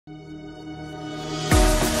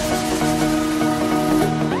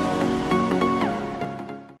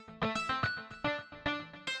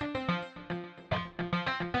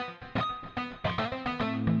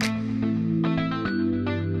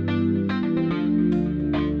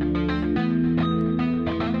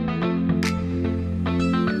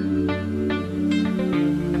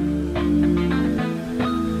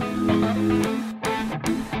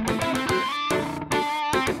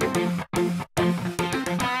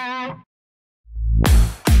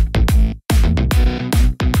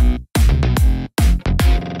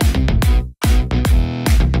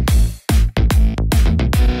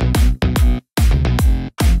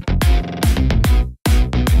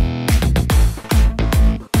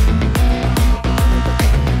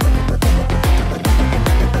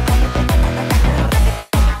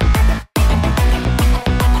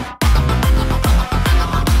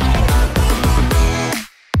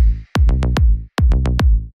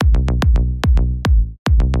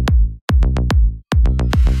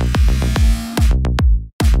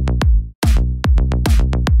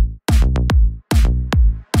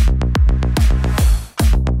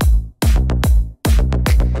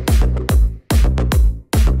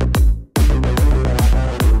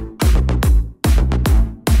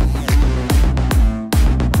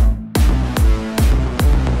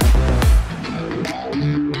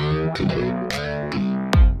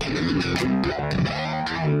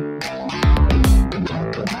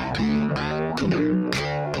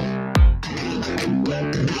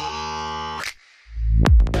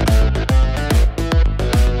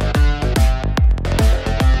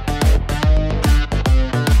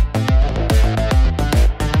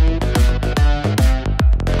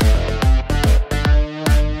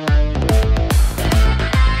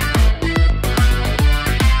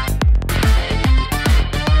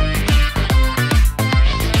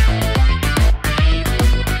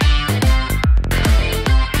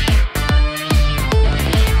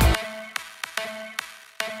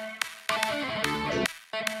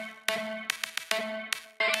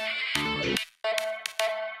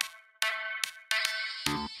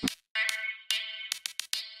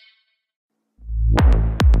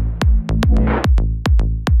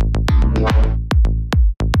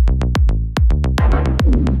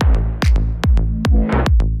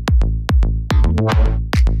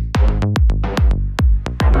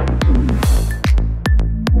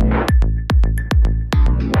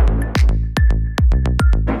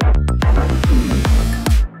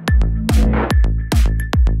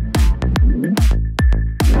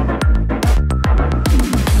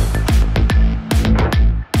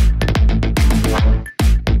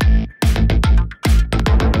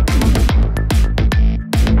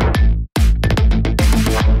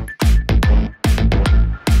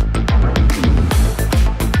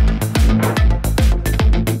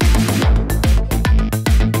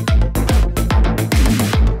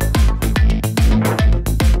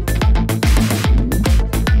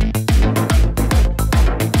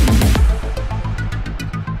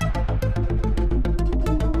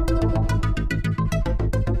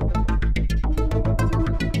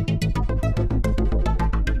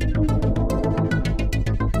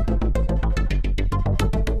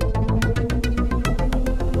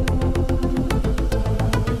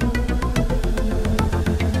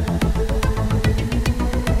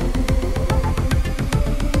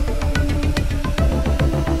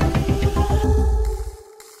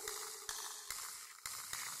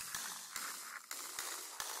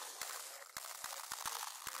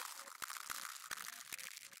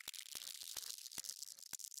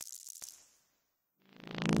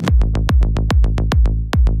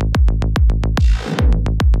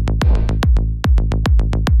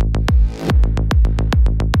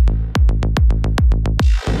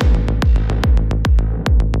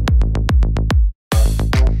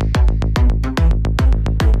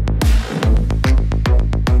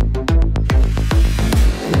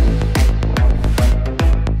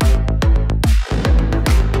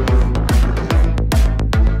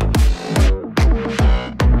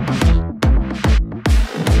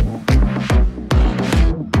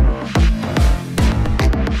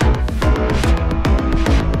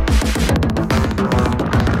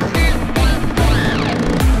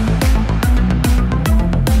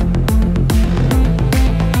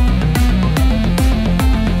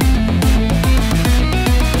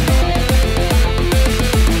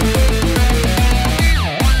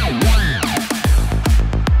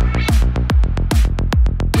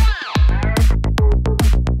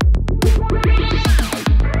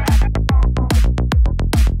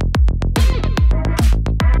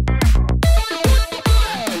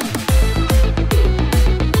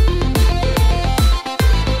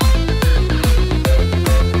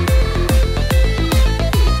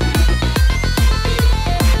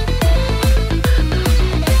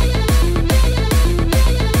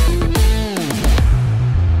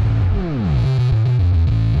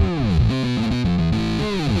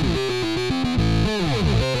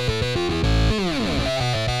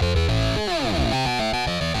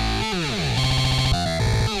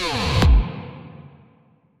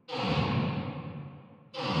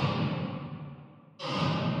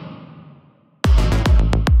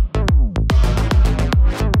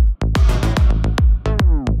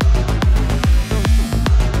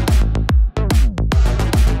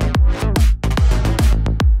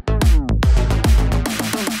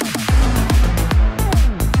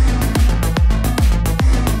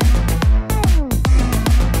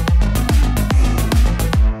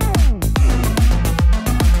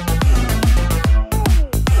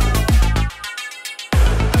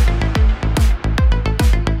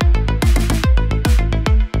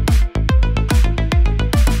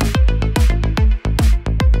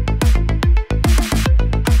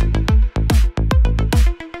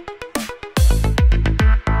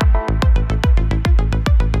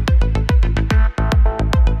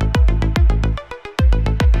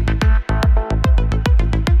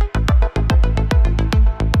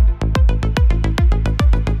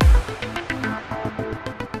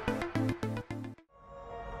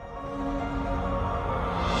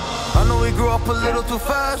I know we grew up a little too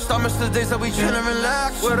fast. I miss the days that we chill and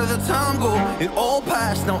relax. Where did the time go? It all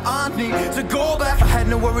passed, now I need to go back. I had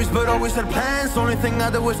no worries but always had plans. Only thing I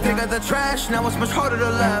did was pick out the trash. Now it's much harder to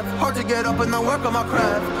laugh, hard to get up and not work on my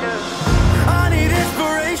craft. I need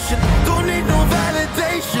inspiration, don't need no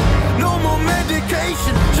validation. No more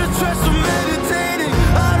medication, just try some meditating.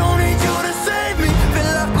 I don't need you to save me,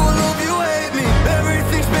 feel like all of you hate me.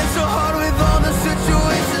 Everything's been so hard with all the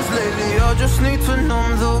situations lately. I just need to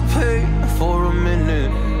numb the pain for a minute.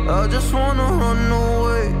 I just wanna run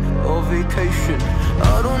away on vacation.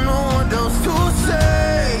 I don't know what else to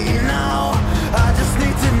say now. I just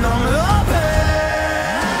need to numb the pain.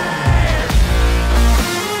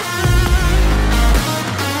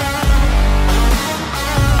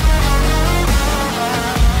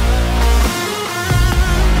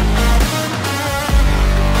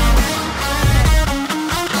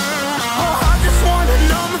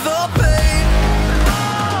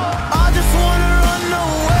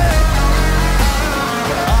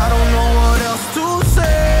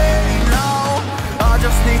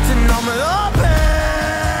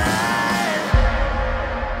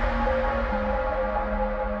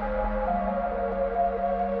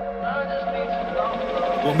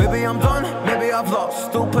 Well, maybe I'm done, maybe I've lost.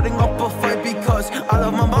 Still putting up a fight because I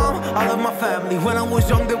love my mom, I love my family. When I was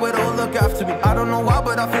young, they would all look after me. I don't know why,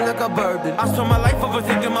 but I feel like a burden. I spent my life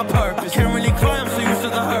overthinking my purpose. Can't really cry, I'm so used to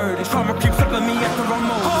the hurt.